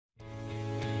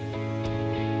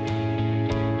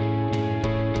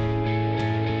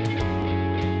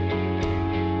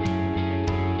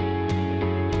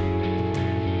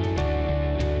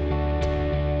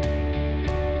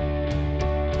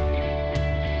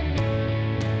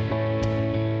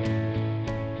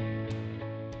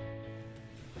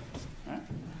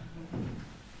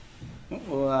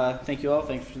Thank you all.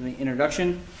 Thanks for the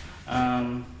introduction.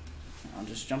 I'll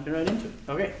just jump right into it.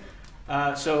 Okay.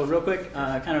 So real quick,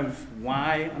 kind of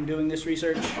why I'm doing this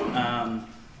research, and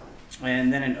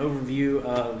then an overview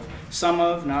of some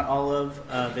of, not all of,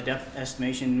 the depth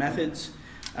estimation methods.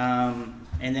 And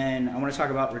then I want to talk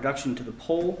about reduction to the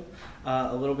pole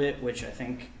a little bit, which I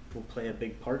think will play a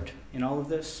big part in all of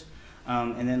this.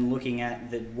 And then looking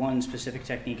at the one specific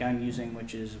technique I'm using,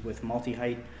 which is with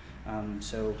multi-height,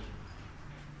 so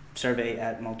survey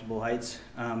at multiple heights,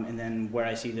 and then where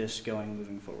I see this going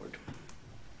moving forward.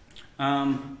 All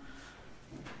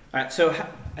right, so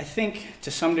I think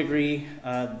to some degree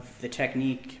the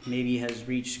technique maybe has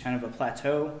reached kind of a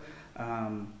plateau.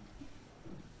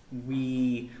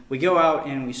 We go out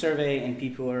and we survey, and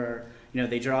people are,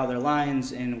 they draw their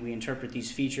lines and we interpret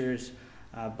these features,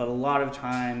 but a lot of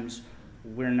times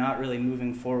we're not really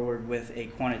moving forward with a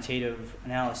quantitative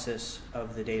analysis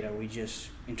of the data. We just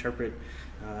interpret,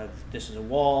 this is a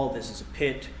wall, this is a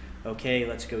pit, okay,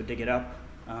 let's go dig it up.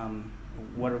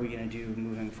 What are we going to do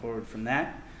moving forward from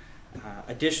that?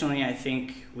 Additionally, I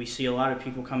think we see a lot of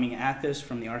people coming at this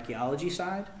from the archaeology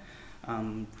side.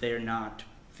 They're not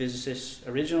physicists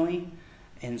originally,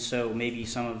 and so maybe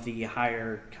some of the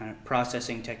higher kind of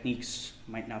processing techniques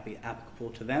might not be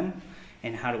applicable to them.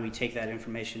 And how do we take that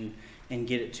information and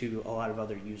get it to a lot of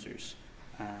other users?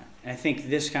 And I think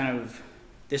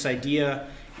this idea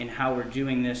and how we're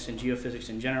doing this in geophysics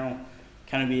in general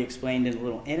kind of be explained in a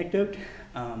little anecdote.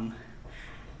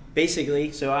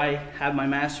 Basically, so I have my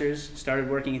master's, started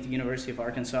working at the University of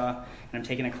Arkansas, and I'm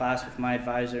taking a class with my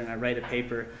advisor, and I write a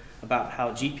paper about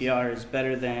how GPR is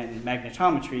better than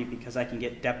magnetometry because I can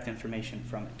get depth information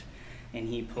from it. And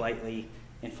he politely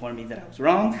informed me that I was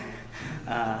wrong,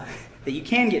 that you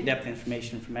can get depth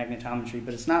information from magnetometry,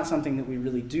 but it's not something that we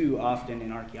really do often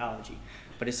in archaeology,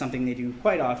 but it's something they do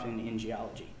quite often in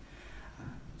geology.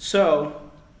 So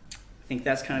I think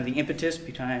that's kind of the impetus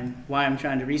behind why I'm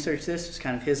trying to research this. It's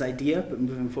kind of his idea, but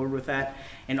moving forward with that,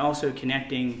 and also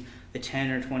connecting the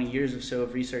 10 or 20 years or so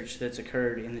of research that's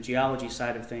occurred in the geology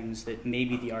side of things that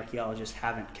maybe the archaeologists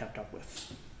haven't kept up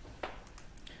with.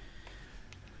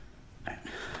 All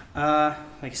right.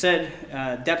 Like I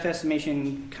said, depth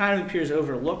estimation kind of appears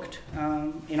overlooked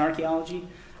in archaeology.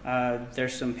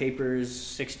 There's some papers,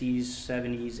 60s,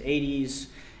 70s, 80s,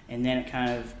 and then it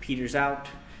kind of peters out,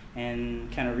 and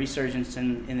kind of resurgence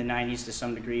in the 90s to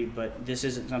some degree, but this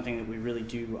isn't something that we really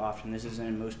do often. This isn't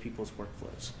in most people's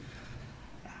workflows.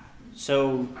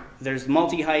 So there's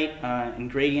multi-height and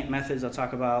gradient methods. I'll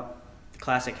talk about the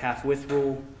classic half-width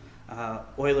rule,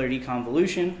 Euler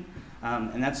deconvolution,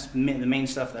 and that's the main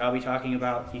stuff that I'll be talking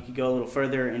about. You could go a little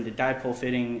further into dipole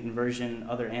fitting, inversion,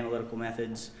 other analytical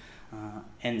methods,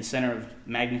 and the center of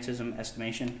magnetism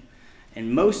estimation.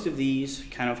 And most of these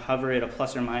kind of hover at a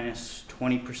plus or minus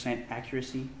 20%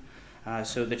 accuracy.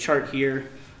 So the chart here,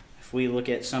 if we look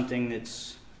at something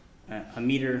that's a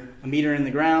meter in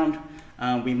the ground,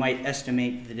 we might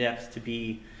estimate the depth to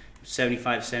be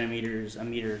 75 centimeters, a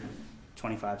meter,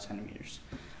 25 centimeters.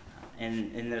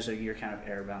 And those are your kind of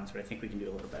error bounds, but I think we can do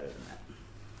a little better than that.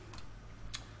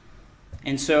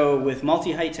 And so with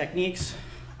multi-height techniques,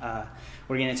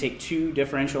 we're going to take two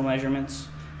differential measurements.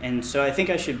 And so I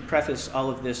think I should preface all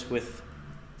of this with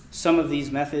some of these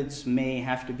methods may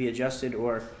have to be adjusted,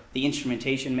 or the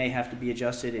instrumentation may have to be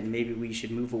adjusted, and maybe we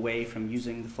should move away from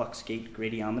using the fluxgate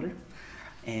gradiometer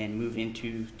and move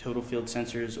into total field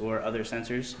sensors or other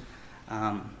sensors.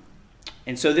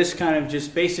 And so this kind of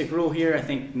just basic rule here, I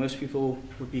think most people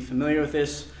would be familiar with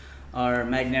this. Our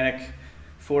magnetic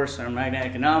force, our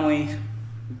magnetic anomaly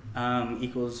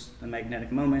equals the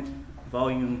magnetic moment,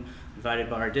 volume divided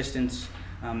by our distance,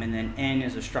 and then n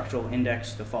is a structural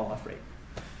index, the fall-off rate.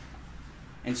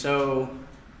 And so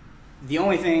the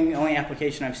only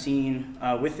application I've seen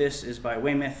with this is by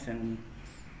Weymouth in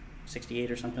 '68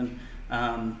 or something.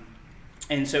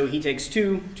 And so he takes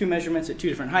two measurements at two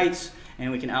different heights,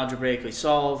 and we can algebraically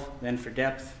solve. Then for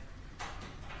depth,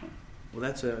 well,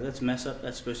 that's a mess up.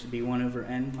 That's supposed to be 1 over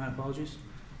n. My apologies.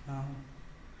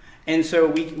 And so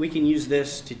we can use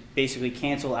this to basically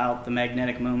cancel out the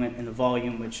magnetic moment and the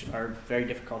volume, which are very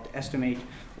difficult to estimate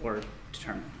or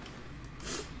determine.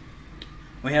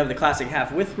 We have the classic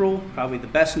half-width rule, probably the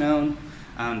best known,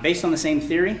 based on the same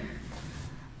theory.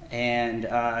 And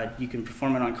you can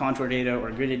perform it on contour data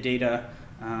or gridded data.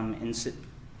 And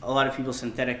a lot of people's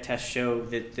synthetic tests show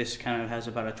that this kind of has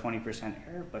about a 20%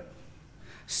 error, but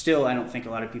still I don't think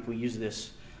a lot of people use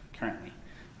this currently.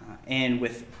 And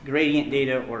with gradient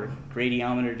data or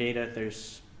gradiometer data,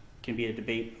 there's can be a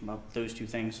debate about those two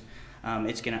things.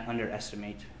 It's going to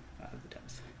underestimate the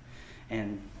depth.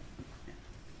 And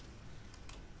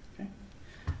okay.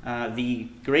 The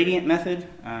gradient method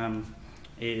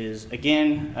is,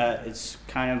 again, it's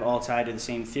kind of all tied to the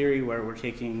same theory where we're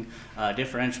taking a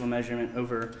differential measurement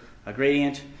over a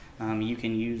gradient. You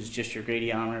can use just your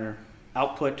gradiometer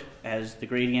output as the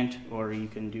gradient, or you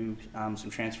can do some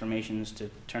transformations to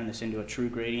turn this into a true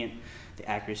gradient. The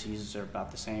accuracies are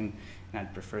about the same, and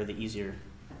I'd prefer the easier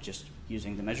just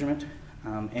using the measurement.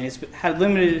 And it's had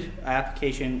limited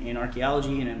application in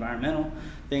archaeology and environmental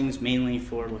things, mainly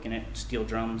for looking at steel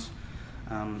drums.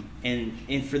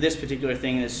 And for this particular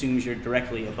thing, it assumes you're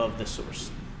directly above the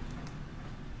source.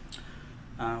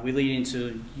 We lead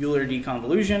into Euler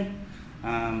deconvolution.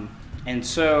 And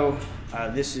so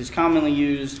this is commonly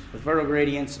used with vertical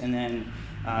gradients, and then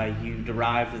you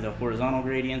derive the horizontal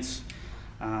gradients.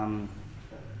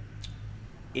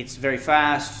 It's very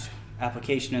fast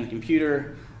application in the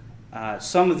computer.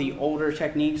 Some of the older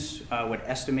techniques would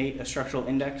estimate a structural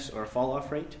index or a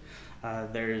fall-off rate.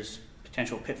 There's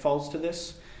potential pitfalls to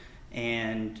this,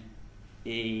 and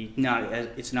it's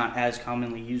not as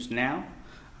commonly used now.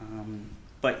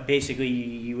 But basically,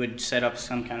 you would set up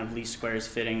some kind of least squares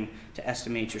fitting to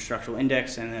estimate your structural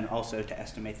index, and then also to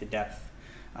estimate the depth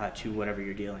to whatever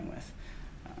you're dealing with.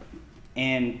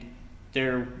 And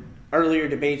their earlier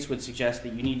debates would suggest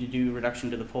that you need to do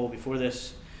reduction to the pole before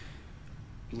this.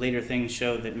 Later things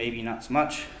show that maybe not so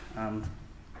much.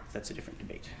 That's a different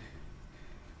debate.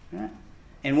 All right.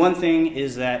 And one thing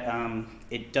is that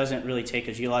it doesn't really take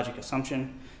a geologic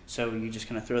assumption. So you just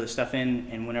kind of throw the stuff in,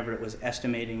 and whenever it was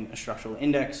estimating a structural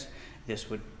index, this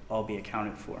would all be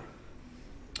accounted for.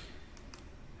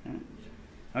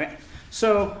 Okay,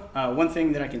 so one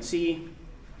thing that I can see,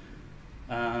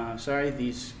 sorry,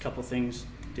 these couple things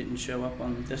didn't show up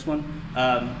on this one,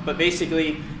 but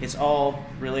basically it's all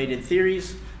related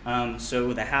theories.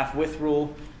 So the half-width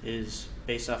rule is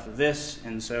based off of this,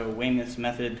 and so Weymouth's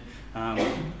method,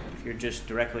 if you're just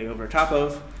directly over top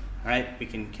of, all right, we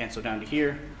can cancel down to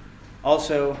here.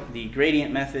 Also, the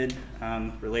gradient method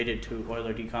related to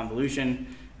Euler deconvolution,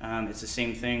 it's the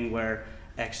same thing where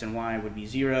x and y would be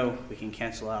 0. We can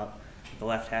cancel out the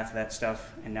left half of that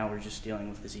stuff, and now we're just dealing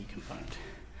with the z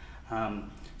component.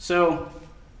 So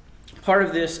part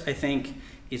of this, I think,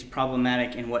 is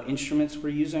problematic in what instruments we're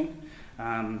using.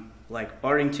 Like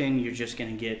Bardington, you're just going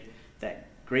to get that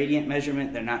gradient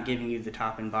measurement. They're not giving you the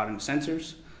top and bottom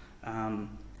sensors.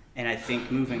 And I think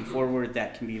moving forward,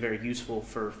 that can be very useful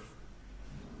for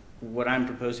what I'm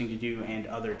proposing to do and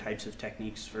other types of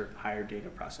techniques for higher data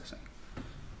processing.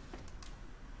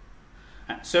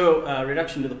 So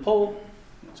reduction to the pole,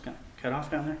 it's kind of cut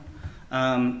off down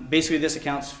there. Basically, this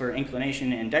accounts for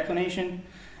inclination and declination.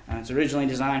 It's originally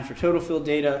designed for total field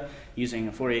data using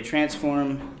a Fourier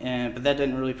transform, but that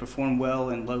didn't really perform well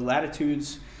in low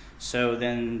latitudes. So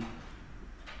then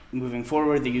moving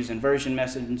forward, they use inversion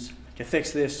methods to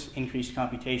fix this, increased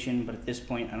computation, but at this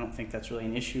point I don't think that's really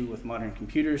an issue with modern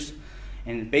computers.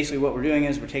 And basically what we're doing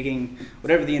is we're taking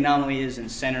whatever the anomaly is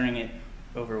and centering it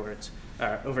over where it's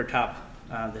over top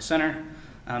the center.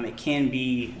 It can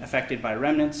be affected by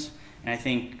remnants, and I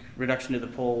think reduction to the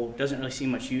pole doesn't really see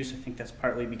much use. I think that's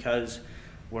partly because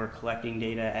we're collecting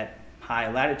data at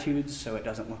high latitudes, so it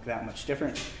doesn't look that much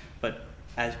different. But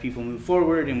as people move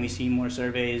forward and we see more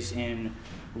surveys in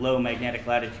low magnetic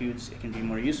latitudes, it can be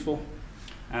more useful.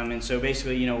 And so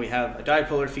basically, you know, we have a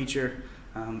dipolar feature,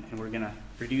 and we're going to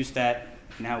reduce that.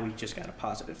 Now we just got a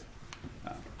positive.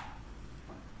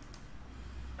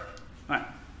 All right.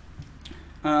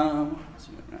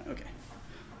 Okay.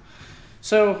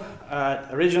 So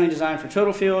originally designed for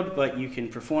total field, but you can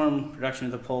perform reduction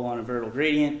of the pole on a vertical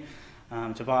gradient.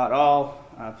 Tabah et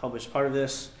al. Published part of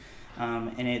this.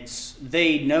 And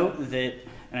they note that,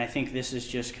 and I think this is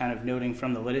just kind of noting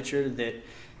from the literature, that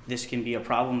this can be a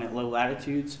problem at low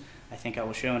latitudes. I think I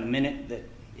will show in a minute that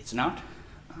it's not.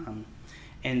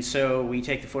 And so we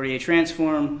take the Fourier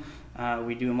transform,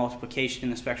 we do a multiplication in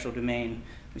the spectral domain,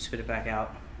 we spit it back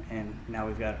out, and now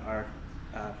we've got our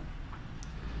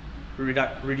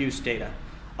reduced data.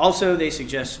 Also, they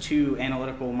suggest two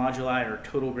analytical moduli, or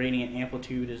total gradient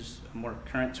amplitude is a more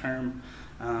current term.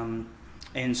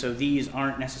 And so these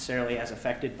aren't necessarily as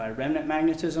affected by remnant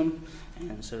magnetism.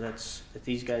 And so that's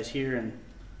these guys here, and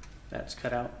that's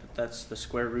cut out, but that's the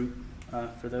square root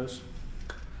for those.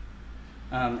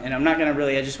 And I'm not going to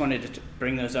really, I just wanted to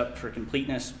bring those up for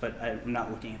completeness, but I'm not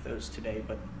looking at those today,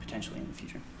 but potentially in the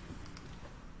future.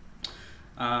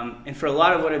 And for a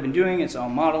lot of what I've been doing, it's all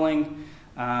modeling.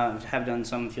 I have done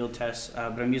some field tests,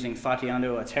 but I'm using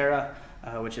Fatiando Atera,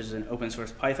 which is an open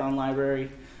source Python library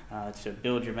to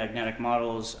build your magnetic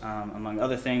models, among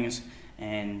other things,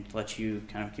 and let you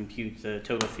kind of compute the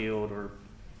total field or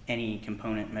any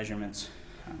component measurements.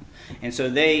 And so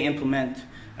they implement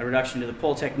a reduction to the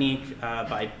pole technique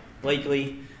by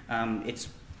Blakely. It's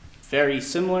very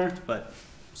similar, but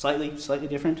slightly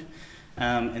different.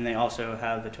 And they also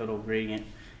have the total gradient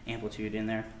amplitude in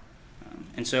there.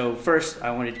 And so first,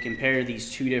 I wanted to compare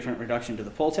these two different reduction to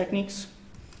the pole techniques.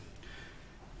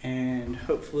 And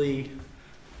hopefully,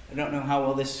 I don't know how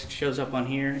well this shows up on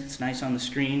here. It's nice on the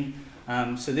screen.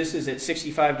 So this is at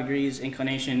 65 degrees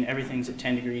inclination. Everything's at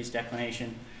 10 degrees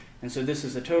declination. And so this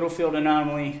is the total field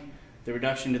anomaly, the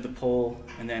reduction to the pole,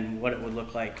 and then what it would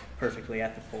look like perfectly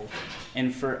at the pole.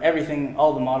 And for everything,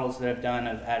 all the models that I've done,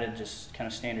 I've added just kind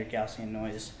of standard Gaussian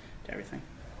noise to everything.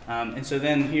 And so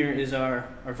then here is our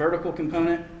vertical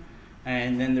component,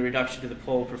 and then the reduction to the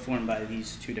pole performed by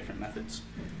these two different methods.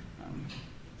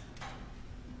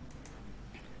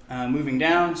 Moving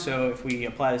down, so if we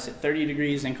apply this at 30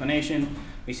 degrees inclination,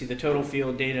 we see the total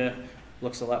field data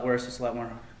looks a lot worse. It's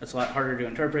a lot harder to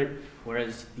interpret,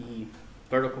 whereas the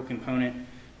vertical component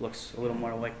looks a little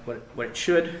more like what it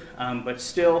should. But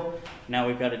still, now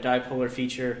we've got a dipolar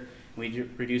feature. We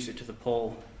reduce it to the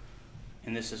pole,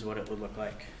 and this is what it would look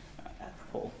like at the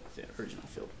pole, the original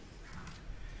field.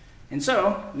 And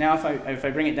so now if I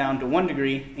bring it down to 1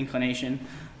 degree inclination,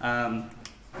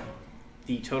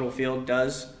 the total field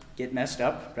does get messed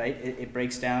up, right? It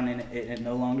breaks down and it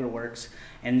no longer works.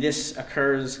 And this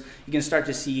occurs, you can start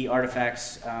to see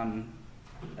artifacts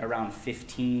around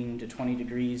 15 to 20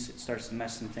 degrees. It starts to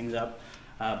mess some things up.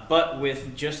 But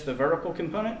with just the vertical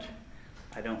component,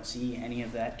 I don't see any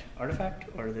of that artifact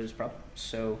or those problems.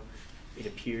 So it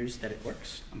appears that it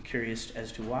works. I'm curious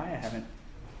as to why. I haven't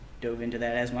dove into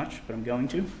that as much, but I'm going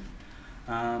to.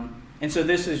 And so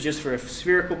this is just for a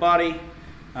spherical body,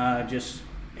 just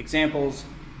examples,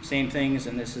 same things,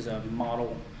 and this is a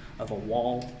model of a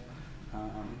wall.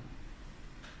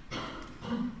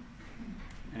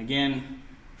 And again,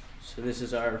 so this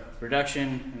is our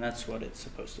reduction, and that's what it's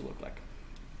supposed to look like.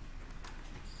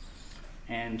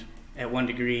 And at 1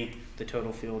 degree, the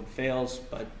total field fails,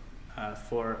 but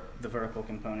for the vertical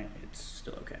component, it's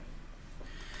still okay.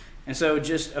 And so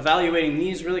just evaluating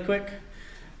these really quick.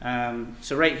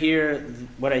 So right here,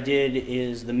 what I did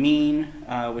is the mean,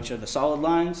 which are the solid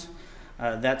lines.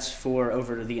 That's for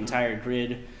over the entire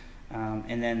grid.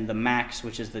 And then the max,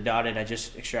 which is the dotted, I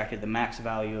just extracted the max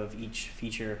value of each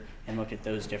feature and looked at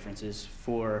those differences.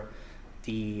 For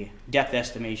the depth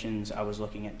estimations, I was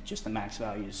looking at just the max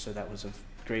values, so that was of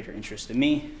greater interest to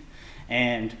me.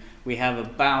 And we have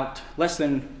about less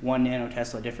than 1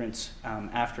 nanotesla difference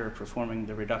after performing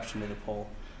the reduction to the pole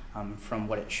from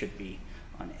what it should be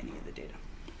on any of the data.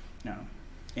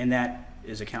 And that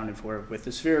is accounted for with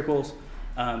the sphericals,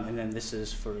 and then this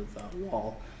is for the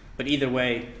wall. But either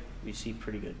way, we see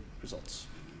pretty good results.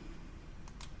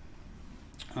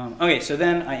 Okay, so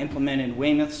then I implemented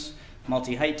Weymouth's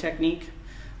multi-height technique,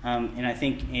 and I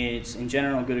think it's in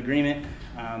general good agreement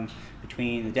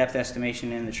between the depth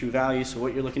estimation and the true value. So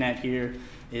what you're looking at here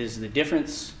is the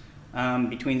difference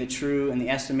between the true and the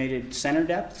estimated center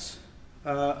depths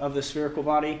of the spherical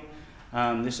body.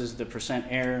 This is the percent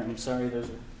error. I'm sorry, there's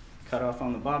a cutoff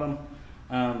on the bottom.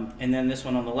 And then this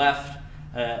one on the left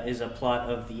is a plot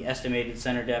of the estimated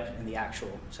center depth and the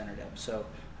actual center depth. So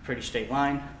a pretty straight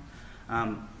line.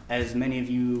 As many of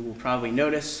you will probably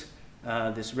notice,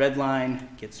 this red line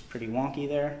gets pretty wonky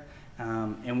there.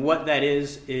 And what that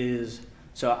is,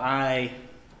 so I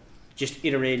just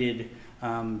iterated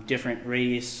different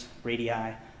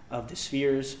radii of the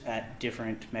spheres at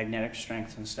different magnetic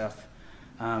strengths and stuff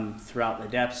throughout the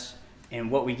depths. And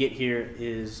what we get here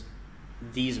is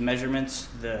these measurements,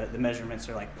 the measurements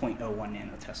are like 0.01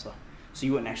 nanotesla. So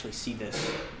you wouldn't actually see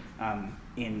this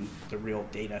in the real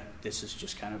data. This is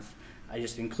just kind of, I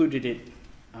just included it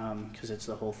because it's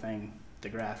the whole thing, the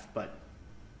graph, but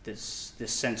this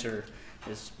sensor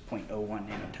is 0.01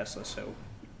 nanotesla, so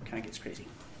it kind of gets crazy.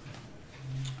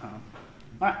 All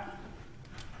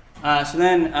right. So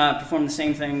then perform the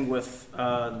same thing with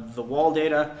the wall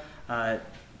data.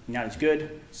 Not as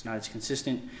good, it's not as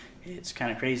consistent, it's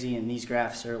kind of crazy, and these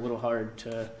graphs are a little hard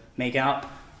to make out.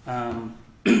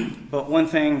 But one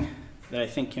thing that I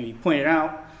think can be pointed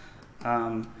out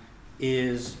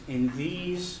is in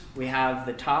these, we have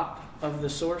the top of the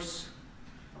source,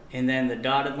 and then the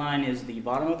dotted line is the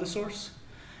bottom of the source.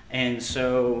 And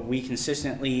so we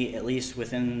consistently, at least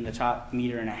within the top 1.5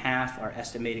 meters, are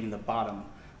estimating the bottom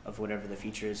of whatever the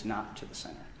feature is, not to the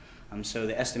center. So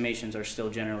the estimations are still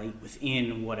generally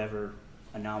within whatever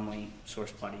anomaly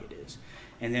source body it is,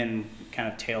 and then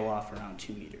kind of tail off around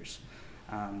 2 meters.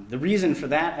 The reason for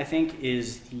that, I think,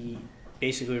 is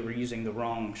basically we're using the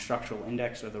wrong structural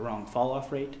index or the wrong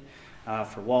fall-off rate.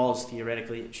 For walls,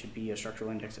 theoretically, it should be a structural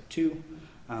index of 2.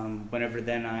 Whenever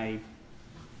then I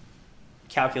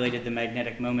calculated the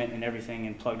magnetic moment and everything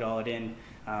and plugged all it in,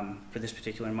 for this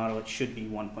particular model, it should be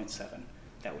 1.7.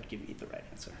 That would give me the right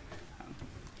answer.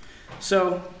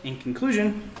 So, in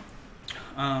conclusion,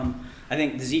 I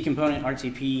think the Z component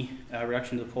RTP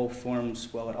reduction to the pole performs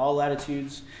well at all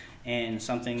latitudes, and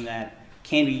something that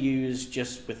can be used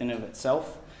just within of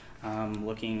itself,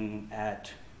 looking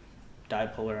at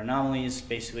dipolar anomalies,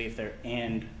 basically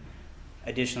and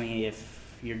additionally if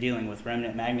you're dealing with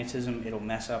remnant magnetism, it'll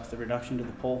mess up the reduction to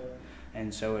the pole.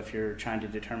 And so if you're trying to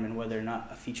determine whether or not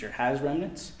a feature has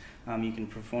remnants, you can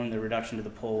perform the reduction to the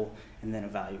pole and then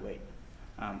evaluate.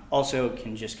 Also, it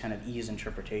can just kind of ease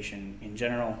interpretation in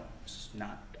general. It's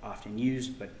not often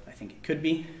used, but I think it could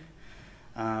be.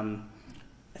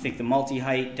 I think the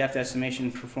multi-height depth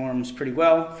estimation performs pretty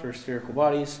well for spherical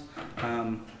bodies.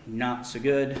 Not so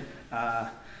good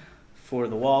for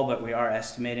the wall, but we are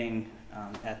estimating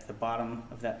at the bottom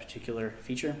of that particular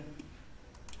feature.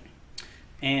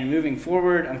 And moving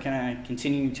forward, I'm going to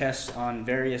continue tests on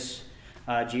various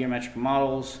geometric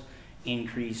models,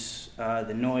 increase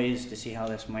the noise to see how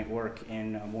this might work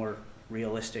in a more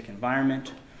realistic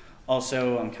environment.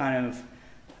 Also, I'm kind of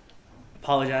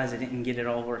apologize I didn't get it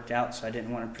all worked out, so I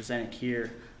didn't want to present it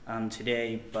here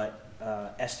today, but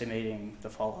estimating the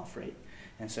fall-off rate.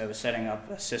 And so setting up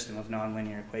a system of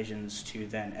nonlinear equations to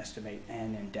then estimate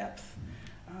n in depth.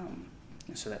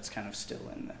 So that's kind of still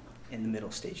in the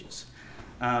middle stages.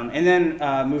 And then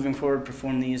moving forward,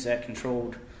 perform these at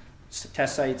controlled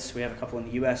test sites. We have a couple in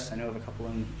the US. I know of a couple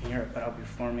in Europe, but I'll be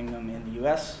performing them in the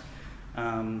US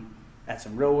at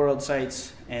some real-world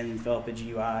sites, and develop a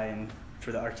GUI and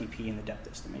for the RTP and the depth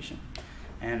estimation.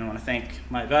 And I want to thank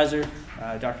my advisor,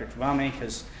 Dr. Kavame,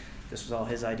 because this was all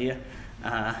his idea.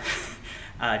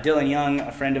 Dylan Young,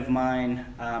 a friend of mine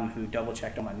who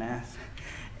double-checked on my math,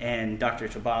 and Dr.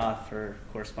 Tabah for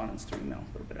correspondence through email,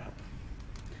 a little bit of help.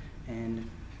 And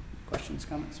questions,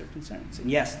 comments, or concerns?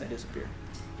 And yes, that is a beer.